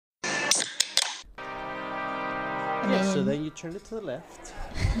Yeah, so then you turn it to the left.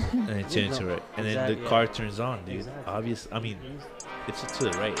 And then change to right. And then the car turns on, dude. Exactly. Obvious. I mean, it's to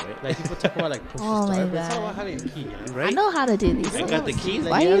the right, right? Like people talk about like push Oh to my start, but it's all God. about having a key. You know? Right? I know how to do these. I things. got the keys.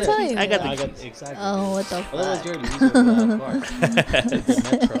 Why are you telling me? I got that? the keys. Exactly. Oh, what the Otherwise, fuck? you're losing without a car. It's a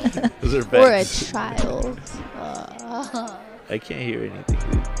metro. Those are Or a facts. child. I can't hear anything,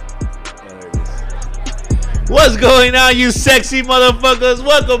 dude. Oh, there it is. What's going on, you sexy motherfuckers?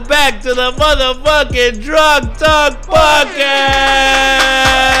 Welcome back to the motherfucking Drug Talk Podcast.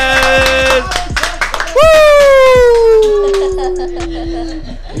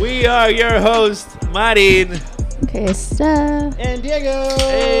 Woo! We are your host, Marin. Krista. And Diego.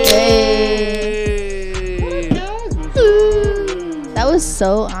 Hey. That was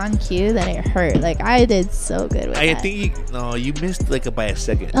so on cue that it hurt. Like, I did so good with I that. think you missed like by a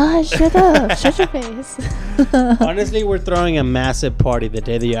second. Shut up. Shut your face. Honestly, we're throwing a massive party the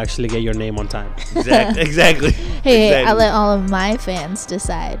day that you actually get your name on time. Exactly. Hey, Exactly. I let all of my fans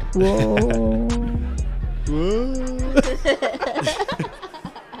decide. Whoa.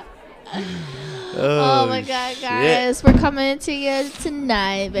 Oh my god, shit. guys. We're coming to you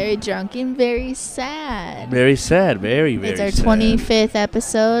tonight. Very drunk and very sad. Very sad. Very, very It's our sad. 25th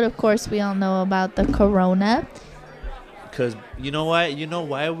episode. Of course, we all know about the corona. Because you know why? You know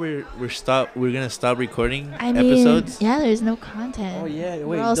why we're gonna stop recording I mean, episodes? yeah, there's no content. Oh yeah, wait.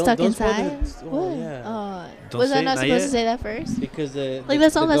 We're all stuck don't spoil inside. the- What? Oh yeah. Don't Was say I it, not not supposed yet. to say that first? Because Like,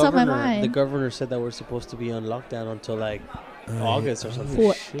 that's all that's on my governor- mind. The governor said that we're supposed to be on lockdown until like August or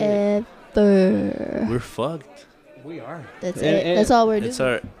something. Forever. We're fucked. We are. That's And- it. and That's all we're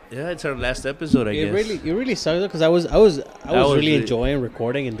doing. It's our last episode, I guess. It really sucked though, because I was really really- enjoying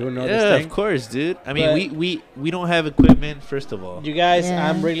recording and doing all this Yeah, thing. of course, dude. I mean, But- we don't have equipment. First of all, You guys, Yeah.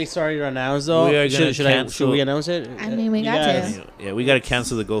 I'm really sorry to announce though. We are gonna should cancel- we announce it? I mean, we You got to. guys, yeah, we gotta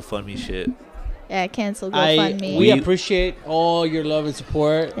cancel the GoFundMe shit. Yeah, cancel GoFundMe. We appreciate all your love and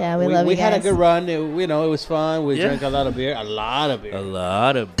support. Yeah, we love We you had a guys. good run. It was fun. We Yeah. drank a lot of beer. A lot of beer.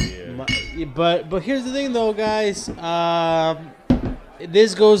 But here's the thing, though, guys.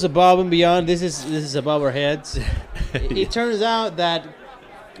 This goes above and beyond. This is above our heads. It turns out that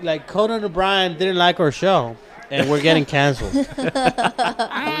like Conan O'Brien didn't like our show, and we're getting canceled.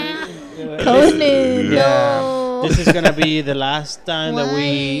 Conan, Yeah. no. This is gonna be the last time that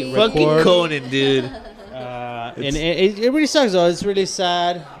we Why? Fucking record. Conan, dude. And it really sucks, though. It's really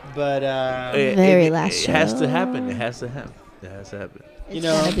sad, but Very last It has show. to happen. It has to happen. It has to happen. It's you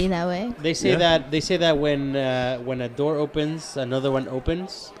know, gonna be that way. they say Yeah. that when a door opens, another one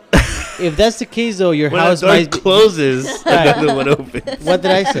opens. If that's the case, though, your When house the door might be. closes, another one opens. What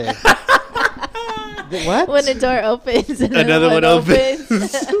did I say? What? When the door opens, Another one opens.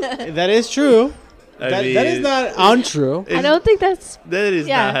 That is true. That is mean, not untrue. I don't think that's That is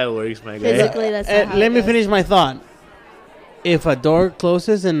Yeah. not how it works, my guy. physically. That's not how Let it me goes. finish my thought. If a door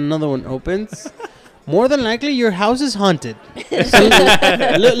closes and another one opens, more than likely your house is haunted. So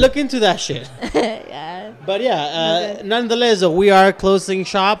look into that shit. Yeah. But yeah, Okay. nonetheless, we are closing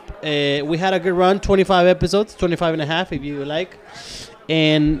shop. We had a good run, 25 episodes, 25 and a half if you like.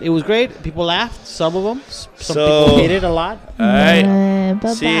 And it was great. People laughed, some of them. Some So- people hated a lot. All right.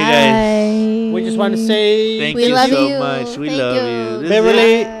 Bye-bye. See you guys. We just want to say, Thank We you love so you. much. We Thank love you. you. This is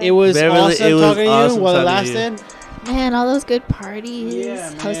Beverly, it was Beverly, awesome it was talking to awesome you while it talking to you. lasted. Man, all those good parties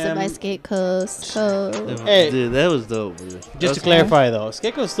Yeah, hosted by man. Skate Coast. Code. Hey. Dude, that was dope. Dude. Just to clarify, though,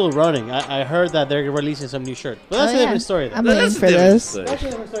 Skeko is still running. I heard that they're releasing some new shirt. But that's Oh, a yeah. different story, though. I'm That's waiting a for different those.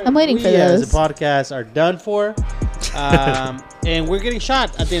 story. I'm waiting for we, those. as a podcast, are done for. And we're getting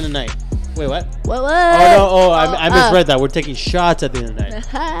shot at the end of the night. Wait, what? What? Oh, no. Oh, I misread that. We're taking shots at the end of the night.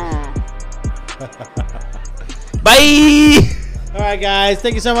 Bye. All right, guys.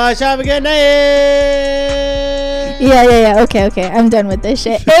 Thank you so much. Have a good night. Yeah. Okay. I'm done with this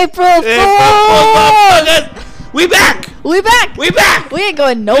shit. April Hey, Fool! motherfuckers, we back. We back. We back. We ain't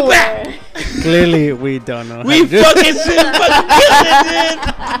going nowhere. Clearly, we don't know. We fucking killing it, dude.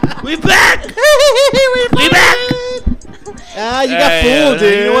 We back. We back. Ah, you got fooled,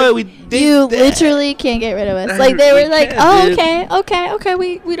 dude. You know what? We did You that. literally can't get rid of us. Like they We were like, can't, oh, dude. okay.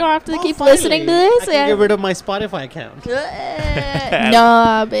 We don't have to Oh, keep finally, listening to this. I can get rid of my Spotify account. No,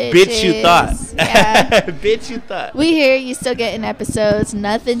 bitches. Bitch, you thought. Yeah. Bitch, you thought. We here. You still getting episodes.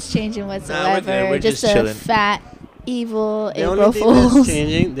 Nothing's changing whatsoever. good. We're just a chilling. fat, evil The April only thing that's Fools.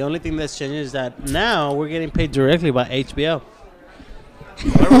 changing, is that now we're getting paid directly by HBO.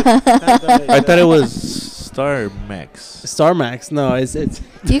 I thought it was Star Max. StarMax. No, it's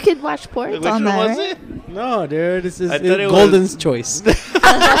You could watch ports Which on one that, was right? it? no, dude. This is I thought it Golden's was- choice.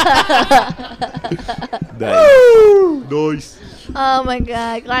 Nice. Oh my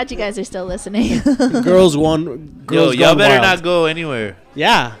god! Glad you guys are still listening. Girls Yo, y'all y'all better wild. not go anywhere.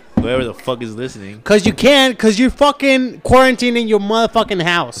 Yeah. Whoever the fuck is listening. Cause you can't, cause you're fucking quarantined in your motherfucking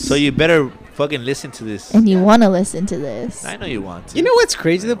house. So you better fucking listen to this. And you want to listen to this. I know you want to. You know what's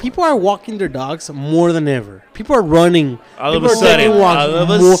crazy though? People are walking their dogs more than ever. People are running. All of People a are sudden, taking walks all of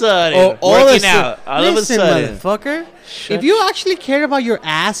a more- sudden, all of a working sudden- out, all of a Listen, sudden. motherfucker. Shut If you actually cared about your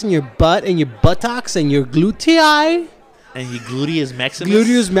ass and your butt and your buttocks and your glutei, And you gluteus maximus.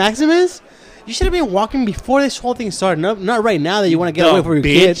 gluteus maximus, you should have been walking before this whole thing started. Not right now that you want to get Dumb away from your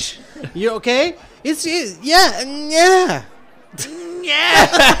bitch. kids. You okay? Yeah.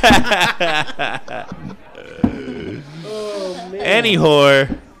 Yeah. Oh man. Any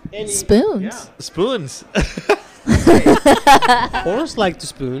whore. Spoons. Yeah. Spoons. Horse like to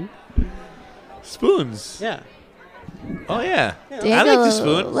spoon. Spoons. Yeah. Oh yeah. Diego I like the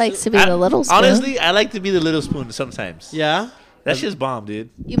spoon. likes to be the little spoon. Honestly, I like to be the little spoon sometimes. Yeah. That shit's bomb, dude.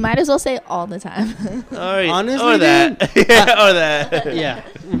 You might as well say all the time. All right. Honestly, or that. Yeah, or that. Yeah.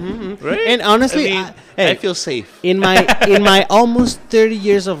 Mm-hmm. Right? And honestly, I hey, feel safe. in my almost 30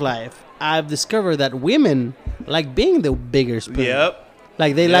 years of life, I've discovered that women like being the bigger spoon. Yep.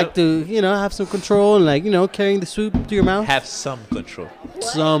 Like they Yep. like to, have some control and like, carrying the soup to your mouth. Have some control.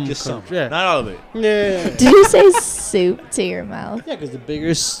 some Just some. control. Yeah. Not all of it. Yeah. Did you say soup to your mouth? Yeah, because the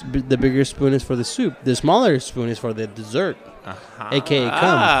bigger spoon is for the soup. The smaller spoon is for the dessert. AKA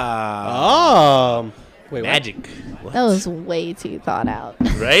cum. Oh. Wait, Magic. What? That was way too thought out.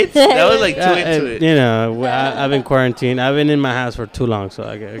 Right? That was like too what? into it. I've been quarantined. I've been in my house for too long, so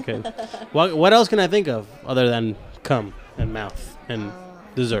okay. What else can I think of other than cum and mouth and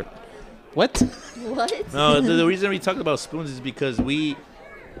dessert? What? What? No, the reason we talked about spoons is because we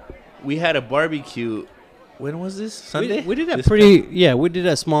had a barbecue. When was this? Sunday? We did a This we did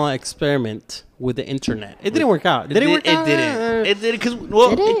a small experiment with the internet. It didn't work out. Did it work out? It didn't. It didn't because well,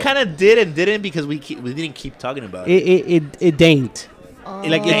 Did it, it? kind of did and didn't because we didn't keep talking about it. It didn't.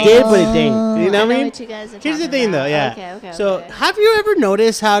 Like it did, but it didn't. You know what I mean? What you guys are Here's the talking thing, about. though. Yeah. Okay. So, okay. have you ever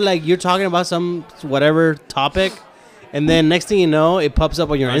noticed how like you're talking about some whatever topic, and then next thing you know, it pops up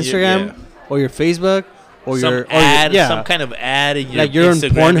on your On your- Instagram yeah. or your Facebook or Some your ad, yeah, some kind of ad in your like you're on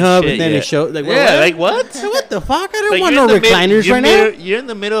Instagram Pornhub, shit, and then yeah. it shows like yeah, like what? What the fuck? I don't Like, want you're no in the recliners you're right middle- now. You're in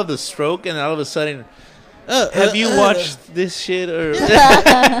the middle of the stroke, and all of a sudden, have you watched this shit or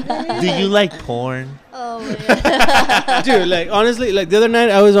do you like porn? Oh my god. Dude, like honestly, like the other night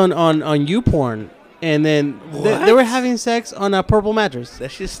I was on YouPorn, and then they were What? having sex on a purple mattress.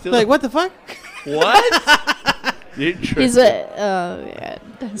 That shit's still Like what the fuck? What? You're tripping. He's what? Oh yeah.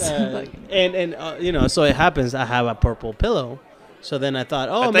 That's and so it happens. I have a purple pillow, so then I thought,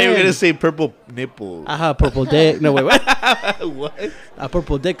 oh I thought man, you were gonna say purple nipple. I have a purple dick. No wait, what? What? A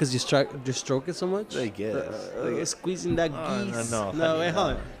purple dick because you stroke it so much. I guess. Like it's squeezing that Oh, geese. no, No, honey, wait, hold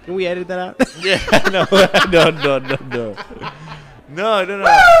no. on. Can we edit that out? Yeah, no.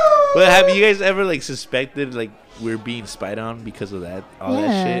 But have you guys ever like suspected like we're being spied on because of that all that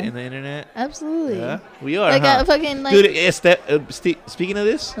Yeah. shit in the internet? Absolutely. Yeah, we are. Like huh? a fucking like. Dude, speaking of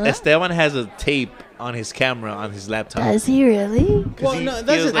this, Huh? Esteban has a tape on his camera on his laptop. Does he really? 'Cause Well, he no,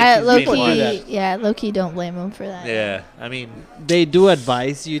 that's feels a- like I he's low being do watched. that. key. Low key. Don't blame him for that. Yeah, I mean, They do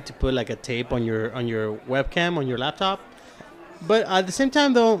advise you to put like a tape on your webcam on your laptop, but at the same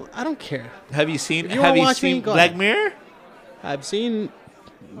time though, I don't care. have you seen If you wanna watch me, seen go Black ahead. Mirror? I've seen,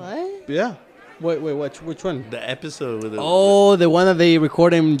 What? yeah. Wait, which one? The episode with the Oh, the one that they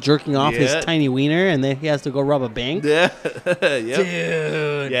record him jerking off his Yeah. tiny wiener, and then he has to go rob a bank. yeah, yep.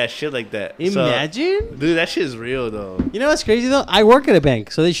 Dude, Yeah, shit like that. So, imagine. dude, that shit is real though. You know what's crazy though? I work at a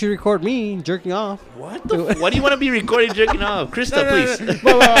bank, so they should record me jerking off. What the? Why do you want to be recording jerking off, Krista? Please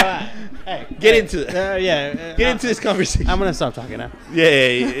Hey, get into it. Get Get into this conversation. I'm gonna stop talking now.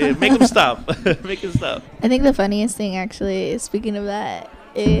 Yeah. Make him stop. Make him stop. I think the funniest thing, actually, speaking of that,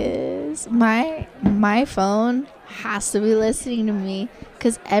 is my phone has to be listening to me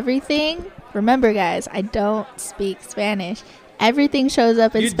because everything. Remember, guys, I don't speak Spanish. Everything shows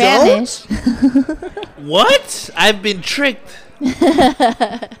up in You Spanish. What? I've been tricked.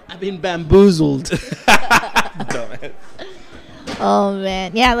 I've been bamboozled. Dumbass. Oh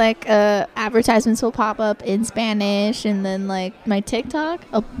man, yeah, like advertisements will pop up in Spanish, and then like my TikTok,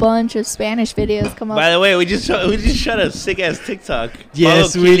 a bunch of Spanish videos come up. By the way, we just shot a sick ass TikTok.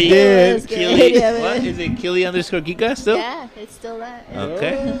 Yes, Follow we Kili- did. That's good. Kili, Yeah, what man. is it? Kili_Kika still? Yeah, it's still that.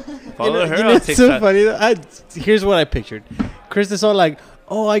 Okay. Follow You know- her you know on what's TikTok. so funny though? Here's what I pictured. Chris is all like,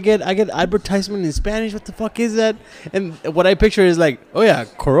 "Oh, I get advertisement in Spanish. What the fuck is that?" And what I picture is like, "Oh yeah,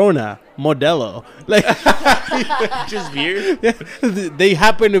 Corona, Modelo." Like Just beer. they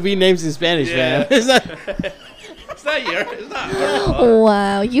happen to be names in Spanish, Yeah. man. It's like, It's not your. It's not her fault.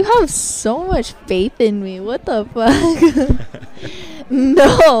 Wow, you have so much faith in me. What the fuck?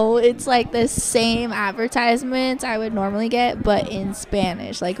 No, it's like the same advertisements I would normally get, but in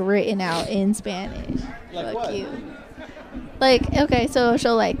Spanish, like written out in Spanish. Like Fuck what? you. Like, okay, so it'll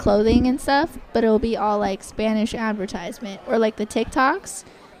show like clothing and stuff, but it'll be all like Spanish advertisement. Or like the TikToks,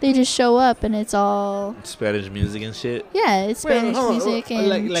 they just show up and it's all, Spanish music and shit. yeah, it's Wait, Spanish hold on, music and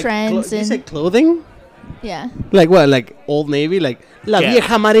like trends you and, said clothing? yeah. Like what? Like Old Navy? Like La Yeah.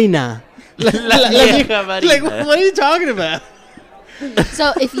 Vieja Marina? La Vieja Marina. Like what are you talking about?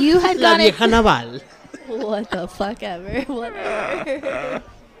 So if you had La gotten, Vieja Naval. what the fuck ever, whatever.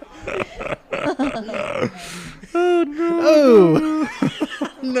 Oh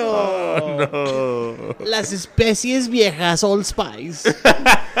no. No. Las especies viejas Old Spice.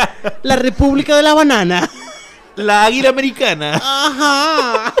 La República de la Banana. La Águila Americana.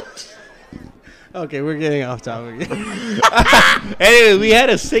 Ajá. Okay, we're getting off topic. Anyway, we had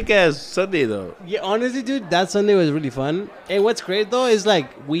a sick ass Sunday though. Yeah, honestly, dude, that Sunday was really fun. And what's great though is like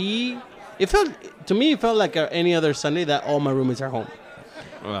it felt like any other Sunday that all my roommates are home.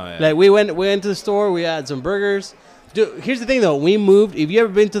 Oh, yeah. Like we went to the store, we had some burgers. Dude, here's the thing though, we moved. If you ever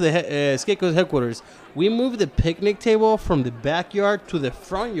been to the Skate-Co's headquarters, we moved the picnic table from the backyard to the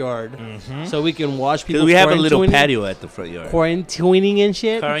front yard, so we can watch people. Because we have a little quarantining- patio at the front yard. quarantining and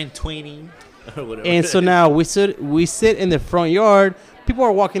shit. Quarantining. Or whatever. And so now we sit in the front yard. People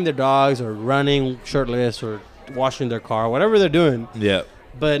are walking their dogs or running shirtless or washing their car, whatever they're doing. Yeah.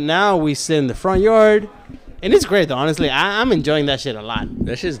 But now we sit in the front yard, and it's great though. Honestly, I'm enjoying that shit a lot.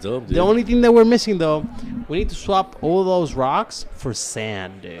 That shit's dope, dude. The only thing that we're missing though, we need to swap all those rocks for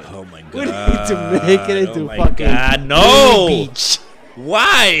sand, dude. Oh my god. We need to make it into oh my fucking God, no. beach.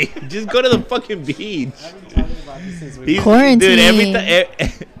 Why? Just go to the fucking beach. He's- Quarantining.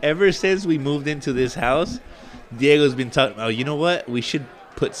 Dude, ever since we moved into this house, Diego's been talking. Oh, you know what? We should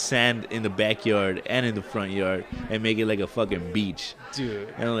put sand in the backyard and in the front yard and make it like a fucking beach. Dude.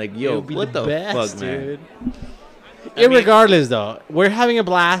 And I'm like, It yo, would be what the best, fuck, man? dude. I mean- Irregardless, though, we're having a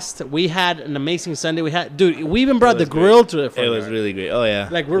blast. We had an amazing Sunday. We even brought the was great. grill to the front. It was yard. really great. Oh yeah,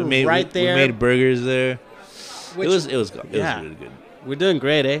 Like, we're right there. We made burgers there. Which- it was yeah. really good. We're doing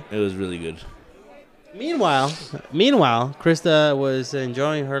great, eh? It was really good. Meanwhile, Krista was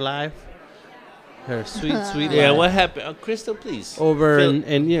enjoying her life, her sweet Yeah, life. what happened? Crystal, please. Over Phil-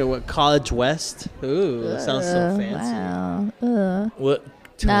 in College West. Ooh, that sounds so fancy. Wow. What?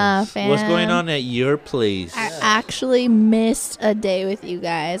 Nah, What's fam. going on at your place? I actually missed a day with you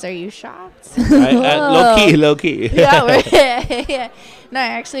guys. Are you shocked? Low key. Yeah, yeah. No, I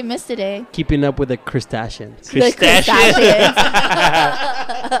actually missed a day. Keeping up with the Kardashians. The Crustaceans. Kardashians.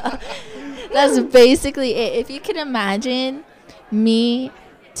 That's basically it. If you can imagine me,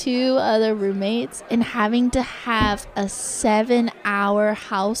 2 other roommates, and having to have a 7-hour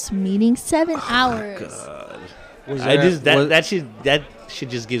house meeting. 7 hours. God. Was I there- just was- that shit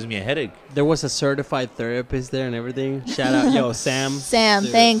just gives me a headache. There was a certified therapist there and everything. Shout out, yo, Sam. Sam,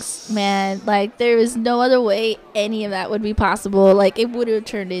 Dude. thanks, man. Like, there was no other way any of that would be possible. Like, it would have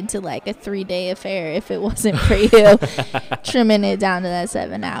turned into, like, a 3-day affair if it wasn't for you trimming it down to that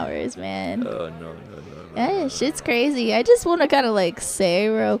 7 hours, man. Oh no. Yeah, shit's crazy. I just want to kind of, like, say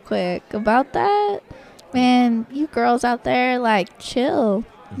real quick about that. Man, you girls out there, like, chill.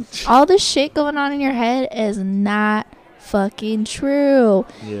 All this shit going on in your head is not fucking true.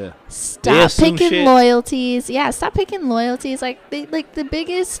 Yeah. They Stop assume picking shit. loyalties. Yeah, stop picking loyalties. Like the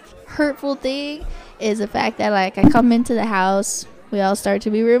biggest hurtful thing is the fact that, like, I come into the house, we all start to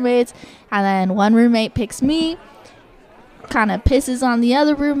be roommates, and then one roommate picks me, kind of pisses on the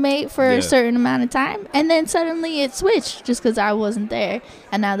other roommate for Yeah. a certain amount of time, and then suddenly it switched just because I wasn't there,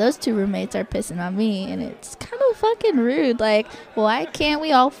 and now those 2 roommates are pissing on me, and it's kind of fucking rude. Like, why can't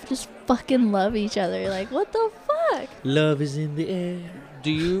we all just fucking love each other? Like, what the fuck? Love is in the air.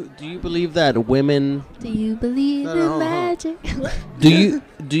 Do you believe that women? Do you believe No, in no, hold on. magic?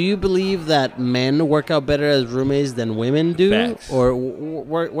 Do you believe that men work out better as roommates than women do? Facts. Or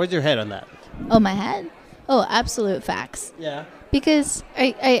where's your head on that? Oh, my head? Oh, absolute facts. Yeah. Because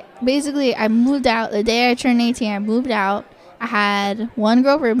I basically I moved out the day I turned 18. I moved out. I had one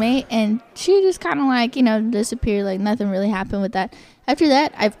girl roommate, and she just kind of, like, you know, disappeared. Like, nothing really happened with that. After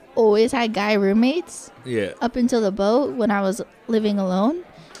that, I've always had guy roommates Yeah. up until the boat when I was living alone.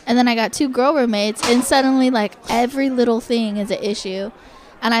 And then I got 2 girl roommates, and suddenly, like, every little thing is an issue.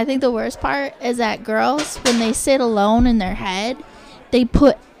 And I think the worst part is that girls, when they sit alone in their head, they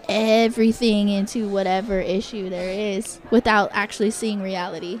put everything into whatever issue there is without actually seeing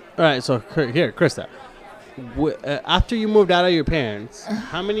reality. All right. So here, Krista, After you moved out of your parents,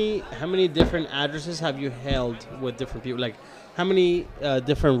 how many different addresses have you held with different people? Like, how many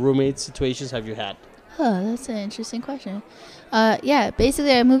different roommate situations have you had? Oh, that's an interesting question. Yeah,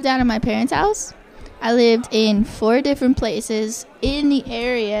 basically, I moved out of my parents' house. I lived in 4 different places in the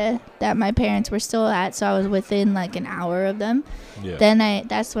area that my parents were still at, so I was within like an hour of them. Yeah. Then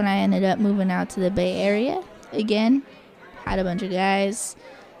that's when I ended up moving out to the Bay Area again. Had a bunch of guys.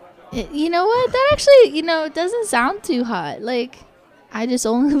 You know what? That actually, it doesn't sound too hot. Like, I just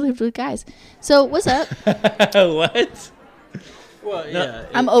only lived with guys. So, what's up? What? Well, yeah.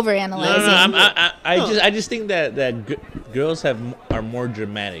 I'm overanalyzing. No. I just think that girls are more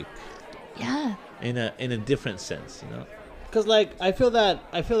dramatic. Yeah. In a different sense, Because like I feel that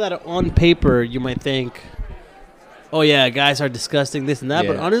on paper you might think, oh yeah, guys are disgusting, this and that.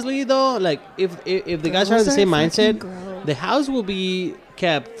 Yeah. But honestly though, like if the guys are in the same mindset, the house will be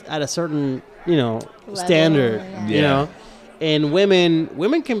kept at a certain Level, standard, yeah. And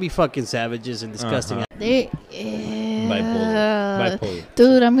women can be fucking savages and disgusting. They Bipolar.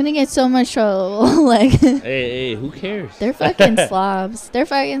 Dude, I'm gonna get so much trouble. Like, hey, who cares? They're fucking slobs.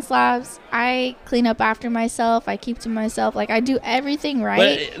 I clean up after myself. I keep to myself. Like, I do everything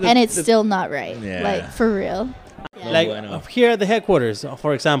right, and it's still not right. Yeah. Like, for real. Yeah. Like here at the headquarters,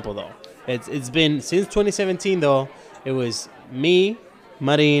 for example, though, it's been since 2017. Though it was me,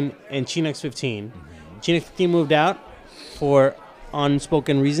 Marin, and Chinex 15. Chinex 15 moved out for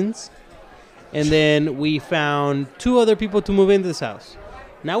unspoken reasons. And then we found 2 other people to move into this house.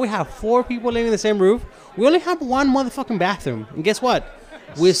 Now we have 4 people living in the same roof. We only have 1 motherfucking bathroom. And guess what?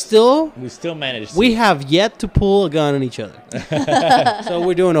 We still managed. We have yet to pull a gun on each other. So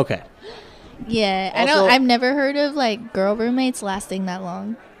we're doing okay. Yeah. Also, I've never heard of, like, girl roommates lasting that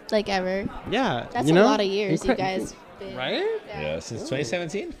long. Like, ever. Yeah. That's a lot of years, you guys. Right? Yeah, since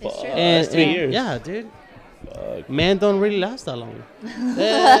 2017? It's true. And, that's 3 years. Yeah, dude. Men don't really last that long.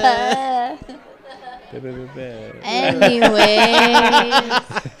 Anyways.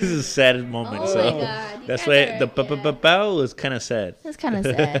 This is a sad moment, Oh so my God, that's you why guys the are- bow was kind of sad. That's kind of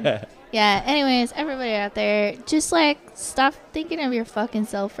sad. Yeah, anyways, everybody out there, just, like, stop thinking of your fucking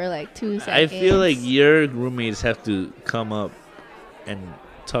self for, like, 2 seconds. I feel like your roommates have to come up and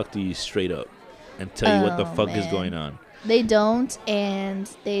talk to you straight up and tell you what the fuck is man. going on. They don't, and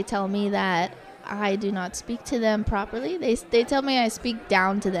they tell me that I do not speak to them properly. They tell me I speak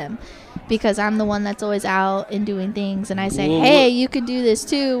down to them because I'm the one that's always out and doing things, and I say, hey, you could do this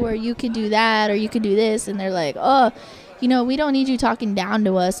too, or you could do that, or you could do this, and they're like, oh, we don't need you talking down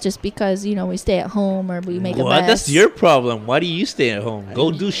to us just because, we stay at home or we make a mess. That's your problem. Why do you stay at home?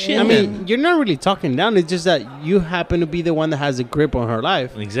 Go do shit. I mean, you're not really talking down. It's just that you happen to be the one that has a grip on her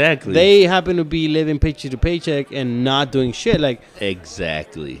life. Exactly. They happen to be living paycheck to paycheck and not doing shit. Like,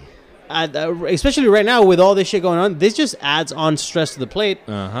 exactly. Especially right now with all this shit going on, this just adds on stress to the plate.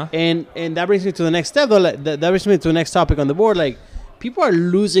 Uh-huh. And that brings me to the next step, though. Like, that brings me to the next topic on the board. Like, people are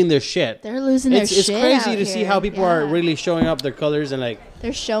losing their shit. They're losing their shit. It's crazy out to see here. how people are really showing up their colors and like.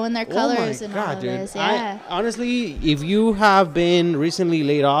 They're showing their colors and all of this. Yeah. Honestly, if you have been recently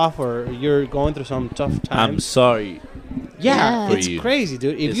laid off or you're going through some tough times, I'm sorry. Yeah, for it's you. crazy,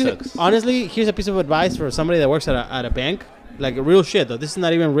 dude. If It you sucks. honestly, here's a piece of advice for somebody that works at a bank, like real shit though. This is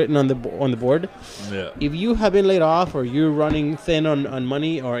not even written on the board. Yeah. If you have been laid off or you're running thin on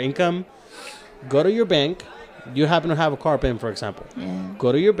money or income, go to your bank. You happen to have a car payment, for example. Yeah.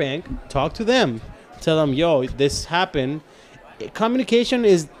 Go to your bank, talk to them, tell them, yo, this happened. Communication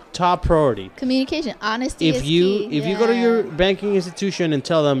is top priority. Communication, honesty is key. If you go to your banking institution and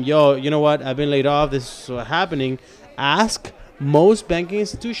tell them, yo, you know what, I've been laid off, this is what's happening, ask. Most banking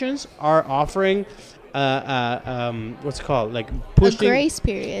institutions are offering what's it called, like pushing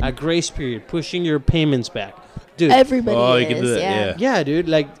a grace period, pushing your payments back, dude. Everybody you can do that, yeah. Yeah, dude.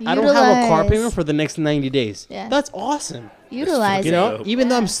 Like, I don't have a car Utilize. payment for the next 90 days. Yeah. That's awesome. Utilize You it. know, even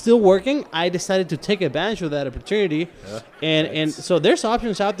though Yeah. I'm still working, I decided to take advantage of that opportunity. And so there's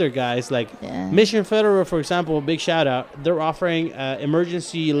options out there, guys. Like Yeah. Mission Federal, for example, big shout out. They're offering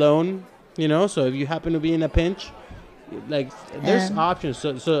emergency loan. So if you happen to be in a pinch, like there's options. So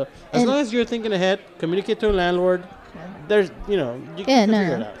as and- long as you're thinking ahead, communicate to a landlord. There's you Yeah, can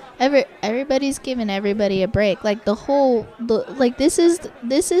figure it no. out. Everybody's giving everybody a break. Like this is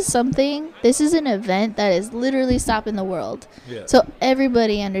something. This is an event that is literally stopping the world. Yeah. So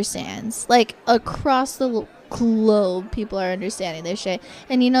everybody understands. Like across the globe, people are understanding this shit.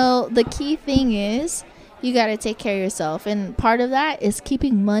 And the key thing is you got to take care of yourself. And part of that is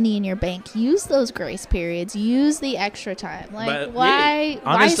keeping money in your bank. Use those grace periods. Use the extra time. Like But, why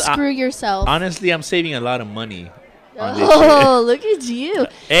honest- screw yourself? Honestly, I'm saving a lot of money on this Oh, look at you.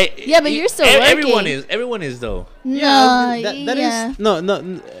 shit. Yeah, but you're still Everyone working. is. Everyone is though. No, that yeah. is no.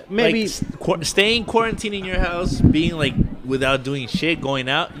 Maybe Like, staying quarantined in your house, being like without doing shit, going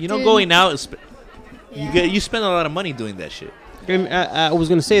out. You know, Dude. going out is. Yeah. You spend a lot of money doing that shit. I was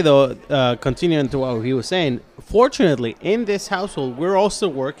gonna say though, continuing to what he was saying. Fortunately, in this household, we're also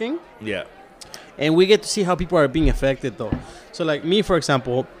working, Yeah. and we get to see how people are being affected though. So, like me, for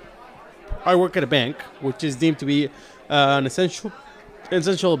example, I work at a bank, which is deemed to be an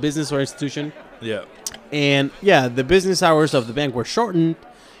essential business or institution. Yeah. And yeah, the business hours of the bank were shortened,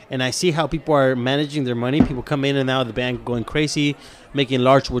 and I see how people are managing their money. People come in and out of the bank going crazy, making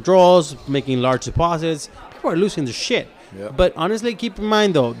large withdrawals, making large deposits. People are losing their shit. Yep. But honestly, keep in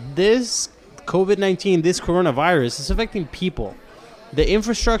mind though, this COVID-19, this coronavirus is affecting people. The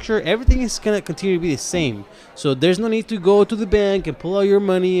infrastructure, everything is going to continue to be the same. So there's no need to go to the bank and pull out your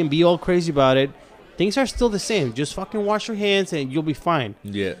money and be all crazy about it. Things are still the same. Just fucking wash your hands and you'll be fine.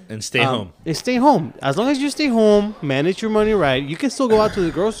 Yeah. And stay home. And stay home. As long as you stay home, manage your money right. You can still go out to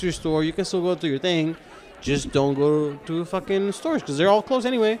the grocery store. You can still go to your thing. Just don't go to fucking stores because they're all closed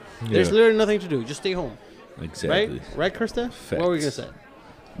anyway. There's Yeah. literally nothing to do. Just stay home. Exactly. Right? Right, Krista? What were we going to say?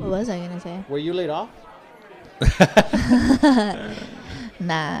 What was I gonna say? Were you laid off?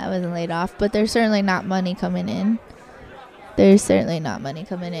 Nah, I wasn't laid off, but there's certainly not money coming in. There's certainly not money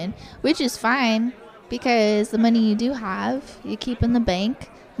coming in, which is fine because the money you do have, you keep in the bank.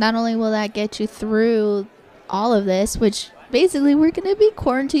 Not only will that get you through all of this, which basically we're going to be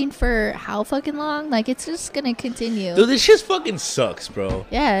quarantined for how fucking long? Like, it's just going to continue. Dude, this shit fucking sucks, bro.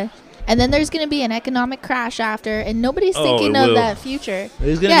 Yeah. And then there's going to be an economic crash after, and nobody's Oh, thinking it of will. that future.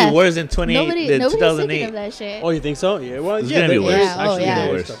 It's gonna Yeah. be worse than Nobody's 2008. thinking of that shit. Oh, you think so? Yeah. Well, It's yeah. gonna be there worse. is Yeah, oh, actually yeah.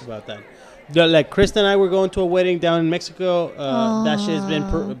 there is stuff about that. Like Krista and I were going to a wedding down in Mexico. That shit has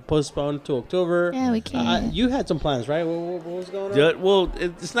been postponed to October. Yeah, we can't. You had some plans, right? What was going on? Yeah, well,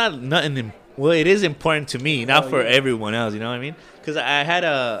 it's not nothing. Well, it is important to me, not for everyone else. You know what I mean? Because I had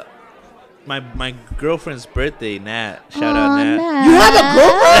my girlfriend's birthday, Nat. Shout out, Nat. You have a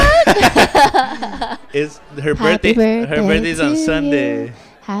girlfriend? It's her birthday. Her birthday's on Sunday. You.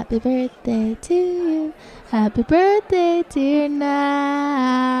 Happy birthday to you. Happy birthday, dear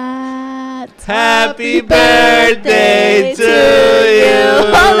Nat. Happy birthday to you.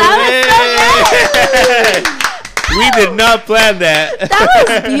 Oh, that was so good. We did not plan that.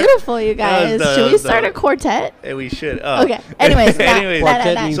 That was beautiful, you guys. That was Should we dope. start a quartet? And we should. Oh. Okay. Anyways,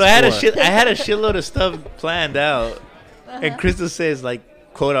 Quartet means So I had a sport. I had a shitload of stuff planned out, and Crystal says like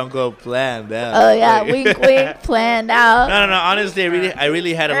quote unquote planned out. Oh yeah, Like- wink, wink, planned out. No. Honestly, I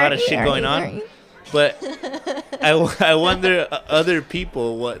really had a lot of shit going on, but I wonder other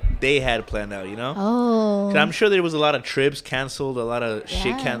people what they had planned out. You know, Oh. 'Cause I'm sure there was a lot of trips canceled, a lot of shit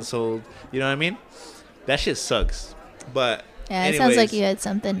Yeah. canceled. You know what I mean? That shit sucks. But Yeah, it sounds anyways, like you had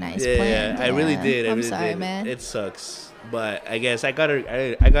something nice yeah, planned. I really did. I'm really sorry, did. man. It sucks, but I guess I got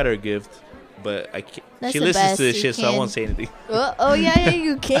her. I got her a gift, but I can't. That's She the listens best to this you shit, so I can- won't say anything. Oh yeah,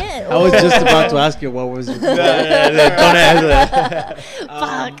 you can't. I was just about to ask you what was. Don't ask that.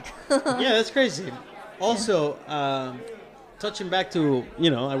 Fuck. Yeah, that's crazy. Also, touching back to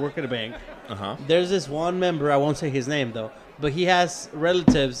I work at a bank. Uh-huh. There's this one member. I won't say his name though, but he has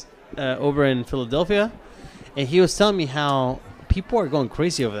relatives over in Philadelphia, and he was telling me how people are going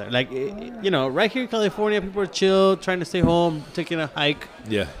crazy over there. Like, right here in California, people are chill, trying to stay home, taking a hike,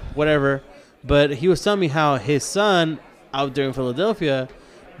 Yeah. whatever. But he was telling me how his son out there in Philadelphia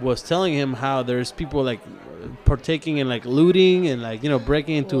was telling him how there's people like partaking in like looting and like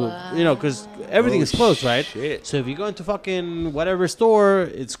breaking into because everything is closed, right? Shit. So if you go into fucking whatever store,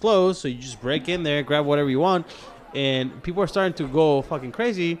 it's closed. So you just break in there, grab whatever you want, and people are starting to go fucking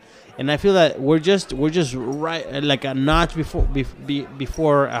crazy. And I feel that we're just right like a notch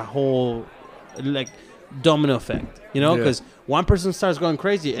before a whole like domino effect, Yeah. because one person starts going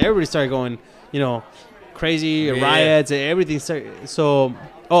crazy, everybody started going, crazy, Yeah. riots and everything. So,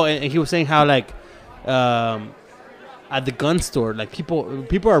 and he was saying how like at the gun store, like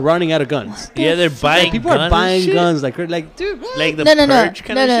people are running out of guns. Yeah, they're buying. People guns are and buying shit? guns like dude, what? Like the No. purge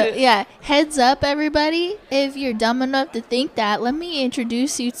kind of shit. Yeah, heads up, everybody. If you're dumb enough to think that, let me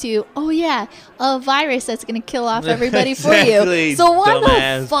introduce you to a virus that's gonna kill off everybody for Exactly, you. So why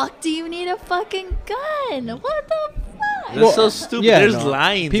dumbass. the fuck do you need a fucking gun? What the fuck? That's so stupid. yeah, There's no.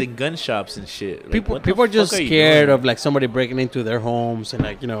 Lines Pe- in gun shops and shit. Like, people what the people are just fuck you scared doing? of like somebody breaking into their homes and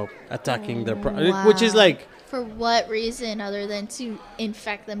like attacking their which is Wow. like, For what reason other than to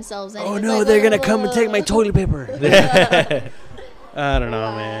infect themselves? And oh it's no, like, they're gonna come and take my whoa. toilet paper. I don't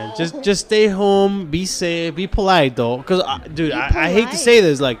know, man. Just stay home, be safe, be polite though, because dude, Be I hate to polite. say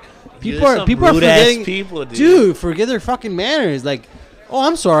this, like People are rude-ass forgetting. people, dude. Dude, forget their fucking manners. Like, oh,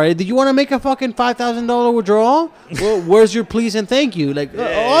 I'm sorry. Did you want to make a fucking $5,000 withdrawal? Well, where's your please and thank you? Like,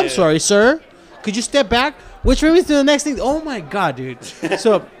 oh, I'm sorry, sir. Could you step back? Which brings me to the next thing. Oh my god, dude.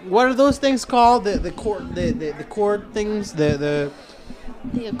 So, what are those things called? The chord things. The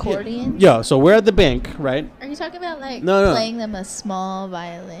accordion. Yeah. So we're at the bank, right? Are you talking about like No. playing them a small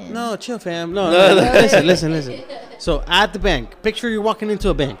violin? No, chill, fam. No. No. Listen. So at the bank, picture you're walking into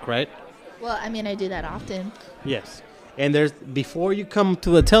a bank, right? Well, I mean, I do that often. Yes. And there's before you come to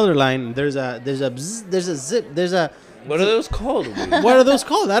the teller line, there's a zip. What are those called? What are those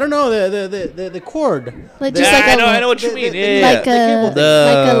called? I don't know. The cord. Like The- just like I know what you mean. Yeah, like yeah.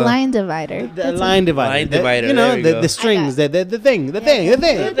 like a line divider. The That's line divider. Line divider, You know, there you the go. strings, the thing.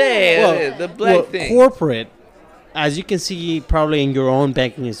 The black thing. Corporate, as you can see probably in your own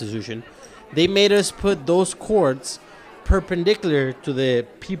banking institution, they made us put those cords perpendicular to the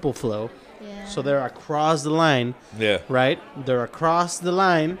people flow. Yeah. So they're across the line, Yeah. right? They're across the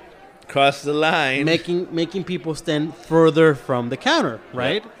line, Cross the line. making people stand further from the counter,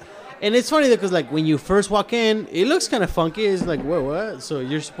 right? And it's funny because like when you first walk in, it looks kind of funky. It's like what? So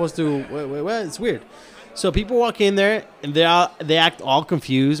you're supposed to what? It's weird. So people walk in there and they act all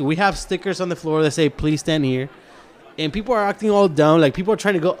confused. We have stickers on the floor that say "Please stand here," and people are acting all dumb. Like people are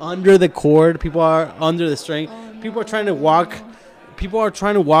trying to go under the cord. People are under the string. People are trying to walk. People are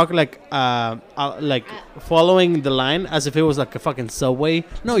trying to walk like following the line as if it was like a fucking subway.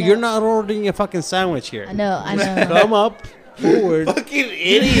 No, you're not ordering a fucking sandwich here. I know. Come up forward. Fucking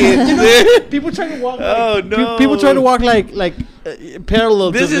idiot, dude. People trying to walk. Oh, no. People trying to walk like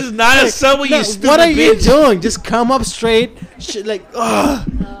parallel. This to is not a subway, you stupid What are you bitch. doing? Just come up straight. Like,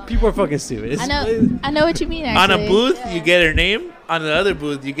 people are fucking stupid. I know what you mean. On Actually, a booth, you get her name. On the other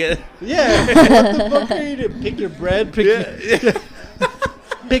booth, you get. Yeah. What the fuck are you doing? Pick your bread.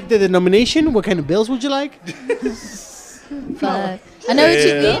 Pick the denomination. What kind of bills would you like? Fuck. I know what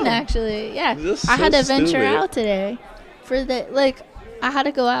you mean. Actually, yeah. This is I had so to venture stupid. out today. For the I had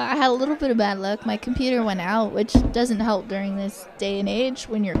to go out. I had a little bit of bad luck. My computer went out, which doesn't help during this day and age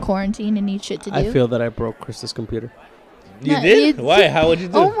when you're quarantined and need shit to do. I feel that I broke Krista's computer. You No, did? you- Why? How would you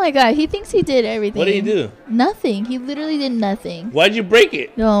do? Oh my god, he thinks he did everything. What did he do? Nothing. He literally did nothing. Why'd you break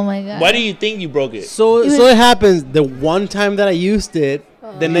it? Oh my god. Why do you think you broke it? So It was- it happens. The one time that I used it,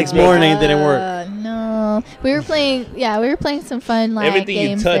 the next morning it didn't work. No, we were playing. Yeah, we were playing some fun like Everything you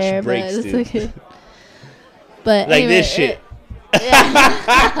games touch there, breaks, but dude. it's okay. But Like anyway, this shit.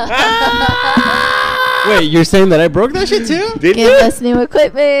 Wait, you're saying that I broke that shit too? Did Give you? us new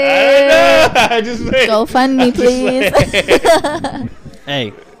equipment. I don't know. I just played. Go fund me, I'm just please.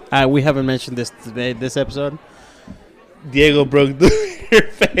 Hey, we haven't mentioned this today, this episode. Diego broke the your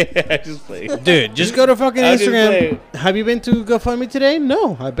face. I just played. Dude, just go to fucking I just Instagram. played. Have you been to GoFundMe today?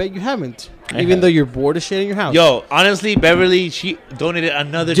 No, I bet you haven't. Even though you're bored of shit in your house. Yo, honestly, Beverly, she donated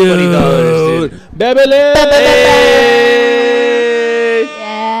another $20, dude. Beverly!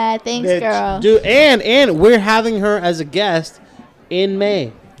 Yeah, thanks, Bitch. girl. Dude, and we're having her as a guest in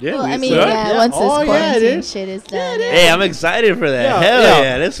May. Yeah, Well, we I mean, saw it. yeah, Yeah. once this Oh, yeah, quarantine dude. shit is done. Hey, I'm excited for that. Hell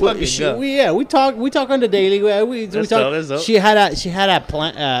yeah, let's Well, fucking go. we talk on the daily. We Let's talk. go, let's go. She had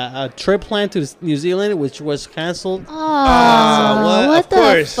a trip planned to New Zealand, which was canceled. Oh, what Of the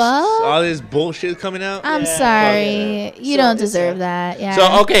course. fuck? All this bullshit coming out. I'm Yeah, sorry. You So don't it's deserve that. Yeah.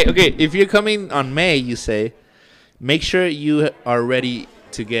 So okay. If you're coming on May, you say, make sure you are ready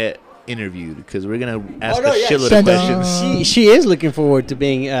to get interviewed because we're gonna ask no, a yeah. shitload of Dun-dun. questions. She is looking forward to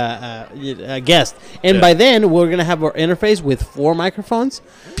being a guest, and Yeah. by then we're gonna have our interface with 4 microphones,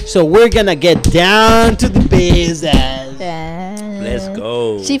 so we're gonna get down to the business. Yeah. Let's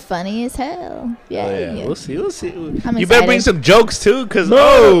go. She funny as hell. Yeah. Oh, yeah. We'll see. We'll see. I'm You better bring excited. some jokes too, cause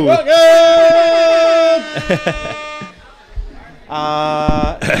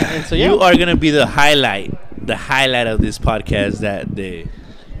And so you are gonna be the highlight of this podcast that day.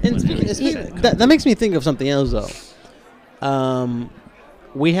 And that makes me think of something else though.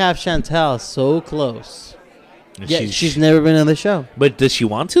 We have Chantel so close. Yeah, she's never been on the show. But does she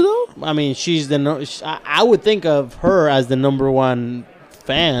want to though? I mean, she's I would think of her as the number one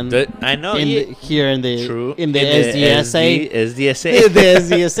fan I know. here in the True. in the SDSA. SDSA. The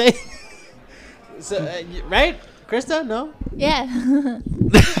SDSA. So, right, Krista? No. Yeah.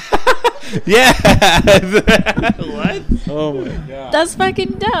 Yeah. What? Oh my god. That's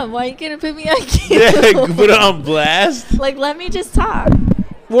fucking dumb. Why you gonna put me on cue? Yeah, put it on blast. Like, let me just talk.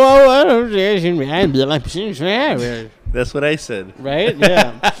 Well, I don't That's what I said. right?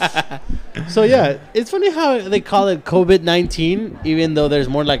 Yeah. So yeah, it's funny how they call it COVID-19, even though there's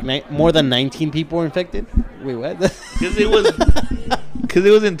more than 19 people infected. Wait, what? Because it was because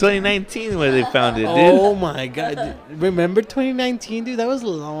it was in 2019 where they found it, dude. Oh my god! Remember 2019, dude? That was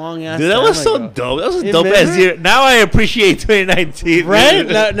long ass. Dude, that was so dope. That was a dope ass year. Now I appreciate 2019. Right?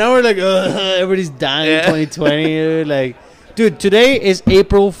 Now we're like, everybody's dying in 2020. Dude. Like, dude, today is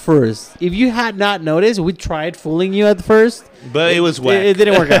April 1st. If you had not noticed, we tried fooling you at first, but it was whack. It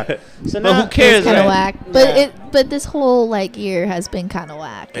didn't work out. So but who cares? Kind of right? whack. But but this whole like year has been kind of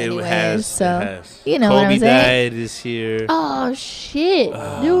whack. Anyways, it has. So it has. you know Kobe what I'm saying. died this year. Oh shit!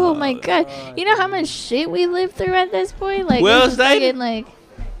 Oh my god! You know how much shit we lived through at this point? Like, Who it's else died? fucking, like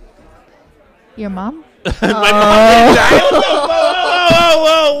your mom. My mom died.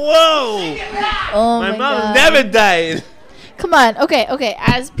 Whoa! Oh My my mom god! never died. Come on. Okay.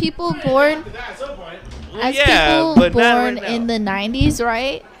 As people born, as people but not born right in now. the 90s,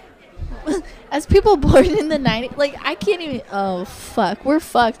 right? As people born in the 90s, like I can't even. Oh fuck, we're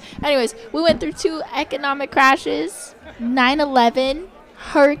fucked. Anyways, we went through 2 economic crashes, 9/11,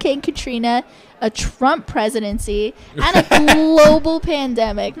 Hurricane Katrina, a Trump presidency, and a global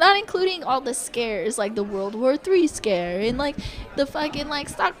pandemic, not including all the scares like the World War III scare and like the fucking like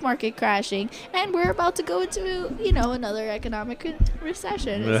stock market crashing. And we're about to go into, you know, another economic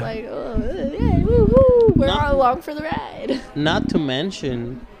recession. It's Yeah. like, oh, yeah, woo-hoo, we're all along for the ride. Not to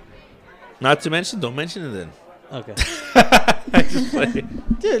mention. Not to mention, don't mention it then. Okay. I just play.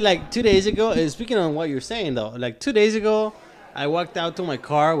 Dude, like 2 days ago, speaking on what you're saying though, like 2 days ago, I walked out to my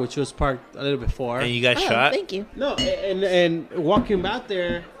car, which was parked a little bit far. And you got Oh, shot? thank you. No, and walking back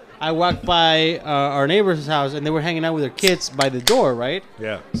there, I walked by our neighbor's house, and they were hanging out with their kids by the door, right?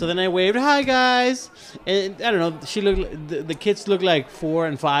 Yeah. So then I waved, "Hi guys," and I don't know. She looked, the kids looked like 4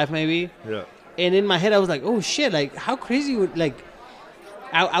 and 5 maybe. Yeah. And in my head, I was like, "Oh shit! Like, how crazy would like."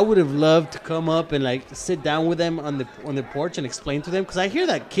 I would have loved to come up and like sit down with them on the porch and explain to them, because I hear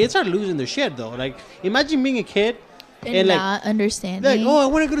that kids are losing their shit though. Like, imagine being a kid And like, not understanding. like, oh, I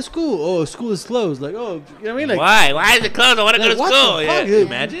want to go to school. Oh, school is closed. Like, oh, you know what I mean? Like, Why? Why is it closed? I want to like, go to what school. the Yeah. fuck, dude?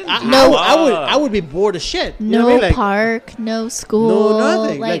 Imagine. No, I would be bored as shit. You know no what I mean? Like, park, no school, no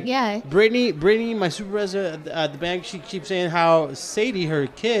nothing. Like, yeah. Brittany, my supervisor at the bank, she keeps saying how Sadie, her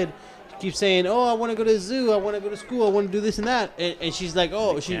kid, keeps saying, "Oh, I want to go to the zoo. I want to go to school. I want to do this and that." And she's like,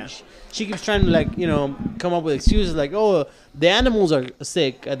 "Oh, she keeps trying to like, you know, come up with excuses like, "Oh, the animals are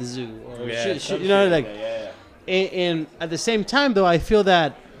sick at the zoo," or you know, like. And at the same time, though, I feel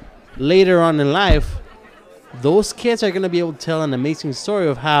that later on in life, those kids are gonna be able to tell an amazing story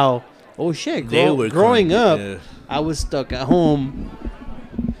of how, oh shit, growing up, I was stuck at home,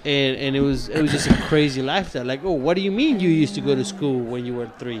 and it was just a crazy lifestyle. Like, oh, what do you mean you used to go to school when you were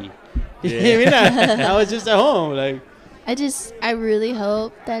 3? I mean, I was just at home, like. I really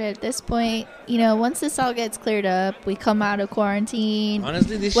hope that at this point, you know, once this all gets cleared up, we come out of quarantine.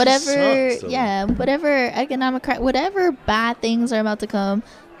 Honestly, this whatever, shit sucks, yeah, whatever economic, whatever bad things are about to come,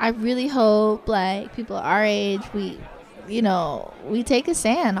 I really hope like people our age, we take a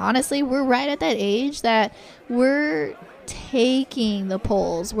stand. Honestly, we're right at that age that we're taking the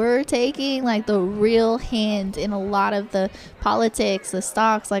polls. We're taking like the real hand in a lot of the politics, the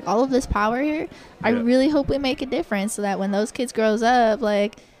stocks, like all of this power here. I really hope we make a difference so that when those kids grows up,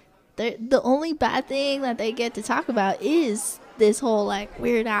 like the only bad thing that they get to talk about is this whole like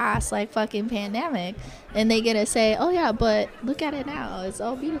weird ass like fucking pandemic, and they get to say, oh yeah, but look at it now, it's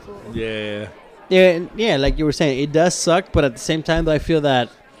all beautiful. Yeah, like you were saying, it does suck, but at the same time, though, I feel that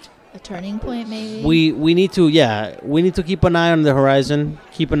A turning point, maybe. we need to keep an eye on the horizon,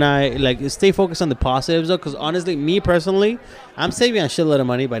 keep an eye, like stay focused on the positives though, because honestly, me personally, I'm saving a shitload of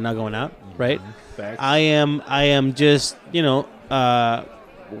money by not going out, right? Facts. I am just, you know, I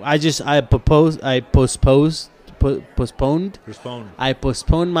postponed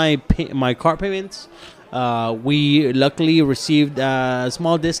my car payments. We luckily received a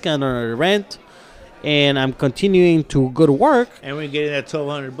small discount on our rent, and I'm continuing to go to work. And we're getting that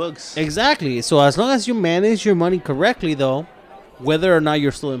 $1,200. Exactly. So as long as you manage your money correctly, though, whether or not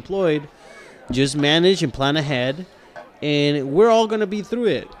you're still employed, just manage and plan ahead, and we're all gonna be through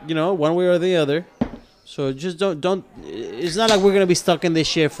it, you know, one way or the other. So just don't. It's not like we're gonna be stuck in this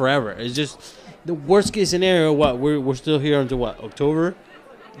shit forever. It's just the worst case scenario. What we're still here until what, October?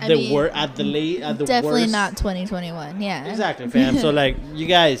 Definitely worst. not 2021. Yeah. Exactly, fam. So like, you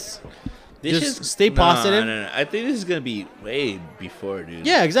guys, just stay positive. No. I think this is gonna be way before, dude.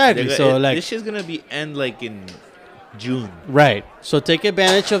 Yeah, exactly. So like, this shit's gonna be end like in June. Right. So take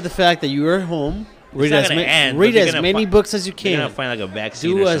advantage of the fact that you are home. Read not as, gonna end, read but they're as gonna many books as you You're gonna can. find like a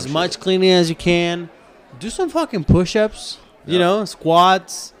vaccine. Do as much cleaning as you can. Do some fucking push-ups. You know,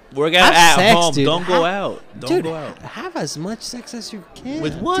 squats. Work out Have at sex, home. dude. Don't go out. Don't Dude, go out. have as much sex as you can.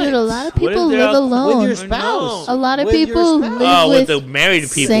 With what? Dude, a lot of What is people there live out- alone. With your I spouse. know. A lot of With your people spouse. live Oh, with with the married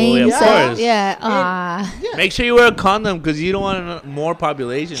people, same yeah, of sex. course. Yeah. Ah. Make sure you wear a condom because you don't want more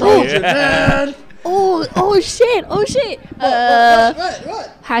population. Trojan, here. man. Oh shit. Oh shit.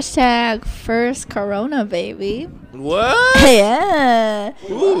 What? Hashtag first corona, baby. What? Yeah.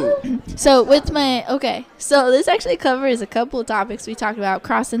 Ooh. So so this actually covers a couple of topics we talked about,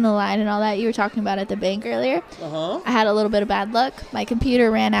 crossing the line and all that you were talking about at the bank earlier. Uh-huh. I had a little bit of bad luck. My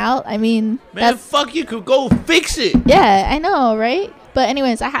computer ran out. I mean, Man, fuck you. Could go fix it. yeah, I know, right? But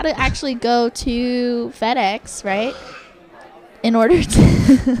anyways, I had to actually go to FedEx, right? In order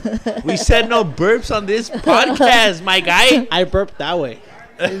to We said no burps on this podcast, my guy. I burped that way.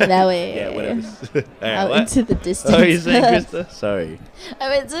 that way. Yeah, whatever. Out What? into the distance. Oh, you saying, Krista? Sorry. I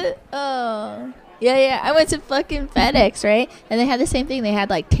went to I went to fucking FedEx, right? And they had the same thing. They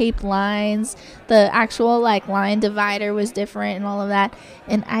had like taped lines. The actual like line divider was different and all of that.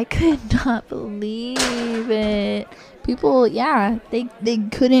 And I could not believe it. People, yeah, they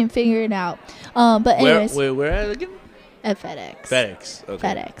couldn't figure it out. But anyways, Where at again? at FedEx. FedEx.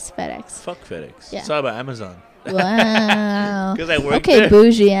 Okay. FedEx. Fuck FedEx. Yeah. Sorry about Amazon. Wow. 'Cause I work okay, there.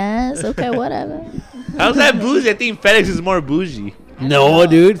 bougie ass. Okay, whatever. How's that bougie? I think FedEx is more bougie. No,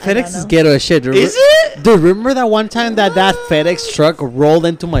 dude. I don't FedEx is know. ghetto as shit. Is it? Dude, remember that one time that FedEx truck rolled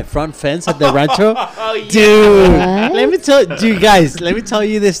into my front fence at the rancho? Oh, yeah. Dude, What? let me tell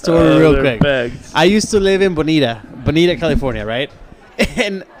you this story real they're quick. facts. I used to live in Bonita, California, right?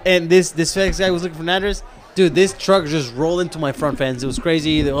 And this FedEx guy was looking for an address. Dude, this truck just rolled into my front fence. It was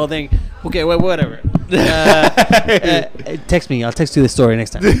crazy, the whole thing. Okay, whatever. Text me. I'll text you the story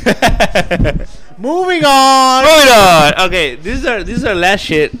next time. Moving on. Moving on. Okay, these are last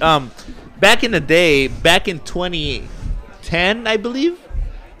shit. Back in the day, back in 2010, I believe.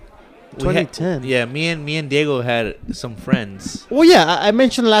 we had- 2010. Yeah, me and Diego had some friends. Well, yeah, I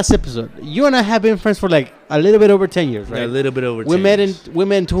mentioned last episode. You and I have been friends for like a little bit over 10 years, right? A little bit over. We 10 met in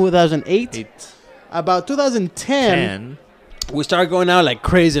years. 2008. 8, About 2010, 10. we started going out like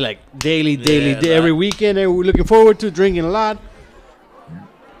crazy, like daily, Yeah, every that- weekend. And we're looking forward to drinking a lot.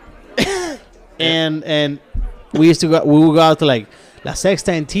 and we used to go. We would go out to like La Sexta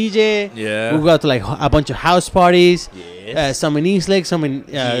and TJ. Yeah. We would go out to like a bunch of house parties. Yes. Some in East Lake, some in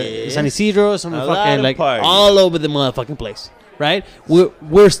Yes. San Isidro, some in A lot fucking of like parties. all over the motherfucking place. Right?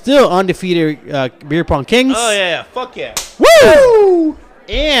 We're still undefeated beer pong kings. Oh yeah, fuck yeah. Woo!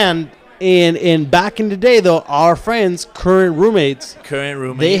 And in back in the day though, our friends, current roommates, Current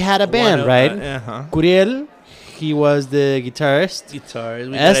roommate. they had a band, right? Uh-huh. Curiel, he was the guitarist. Guitars.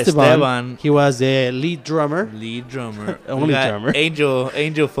 We got Esteban, he was the lead drummer. lead drummer. Only We got drummer.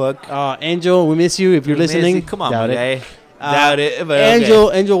 Angel fuck. Angel, we miss you if you're We miss listening. you. Come on, Doubt my it. guy. Doubt it. But okay.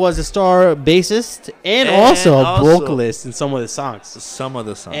 Angel was the star bassist and And also a also- vocalist in some of the songs. Some of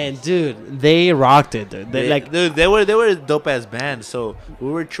the songs. And dude, they rocked it. Dude. They, like dude, they were a dope ass band. So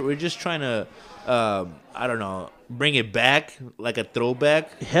we're just trying to, I don't know, bring it back like a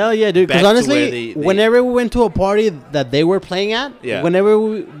throwback. hell yeah, dude. back Because to honestly, where they- whenever we went to a party that they were playing at, Yeah.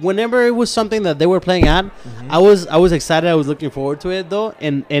 whenever it was something that they were playing at, Mm-hmm. I was excited. I was looking forward to it though,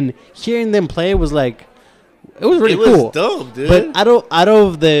 and hearing them play was like, it was really it was cool. dope, dude. But out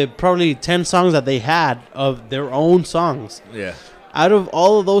of the probably 10 songs that they had of their own songs, yeah, out of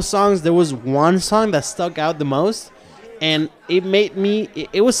all of those songs, there was one song that stuck out the most, and it made me.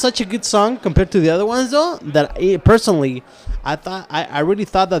 It was such a good song compared to the other ones, though, that personally, I really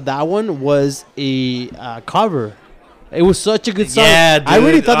thought that one was a cover. It was such a good song. yeah. Dude, I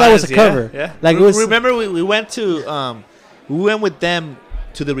really thought that was a honest, cover. Yeah. Like it was. Remember we went to we went with them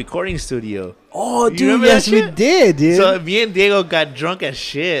to the recording studio. Oh, You dude, remember yes, that we shit? did, dude. So me and Diego got drunk as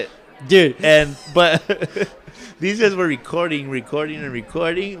shit, Dude, but these guys were recording,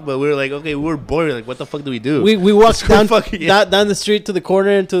 but we were like, okay, we were bored. Like, what the fuck do we do? we walked So down, fucking- down the street to the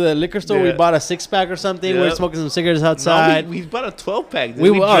corner into the liquor store. We Yeah. bought a 6-pack or something. We were Yeah. smoking some cigarettes No, outside. we bought a 12-pack.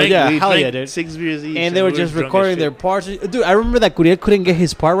 We were- oh, yeah, hell drank yeah, dude. 6 beers each, And they were we just drunk as recording shit. their parts. Dude, I remember that Curiel couldn't get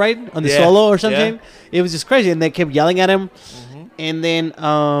his part right on the Yeah, solo or something. yeah. It was just crazy, and they kept yelling at him. Mm-hmm. And then,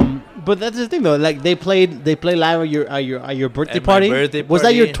 but that's the thing though. Like they played live at your birthday At my party. birthday Was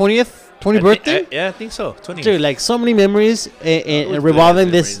that your party. 20th birthday? Yeah, I think so. 20. Dude, like so many memories Always good revolving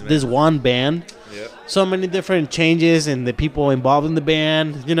memories, this man. one band. Yeah. So many different changes and the people involved in the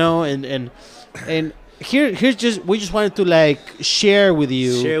band, you know, and here's just we just wanted to like share with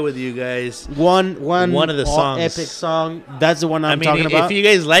you Share with you guys. one of the all songs. epic song. That's the one I'm talking if about. you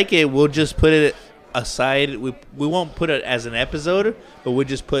guys like it, we'll just put it aside. We won't put it as an episode, but we'll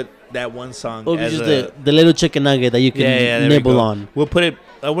just put that one song It'll be as just a the little chicken nugget that you can there we nibble go. on. We'll put it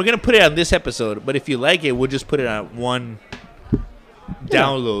we're gonna put it on this episode, but if you like it, we'll just put it on one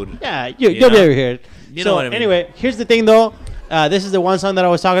download. Yeah, you'll be able to hear it. You know what I mean. Anyway, here's the thing, though. This is the one song that I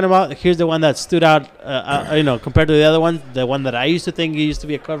was talking about. Here's the one that stood out, compared to the other one. The one that I used to think it used to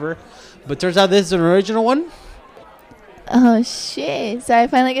be a cover, but turns out this is an original one. Oh shit! So I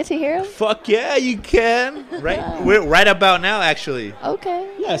finally get to hear him. Fuck yeah, you can. Right, we're right about now, actually. Okay.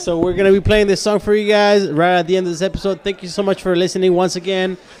 Yeah, so we're gonna be playing this song for you guys right at the end of this episode. Thank you so much for listening once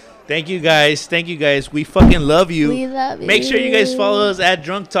again. Thank you guys. We fucking love you. We love you. Make sure you guys follow us at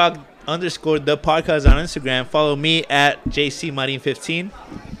Drunk Talk _ the podcast on Instagram. Follow me at JCMarin15.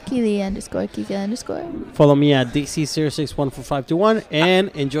 Keely _Kika_. Follow me at DC0614521 and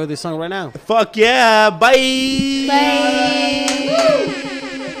enjoy this song right now. Fuck yeah. Bye. Bye.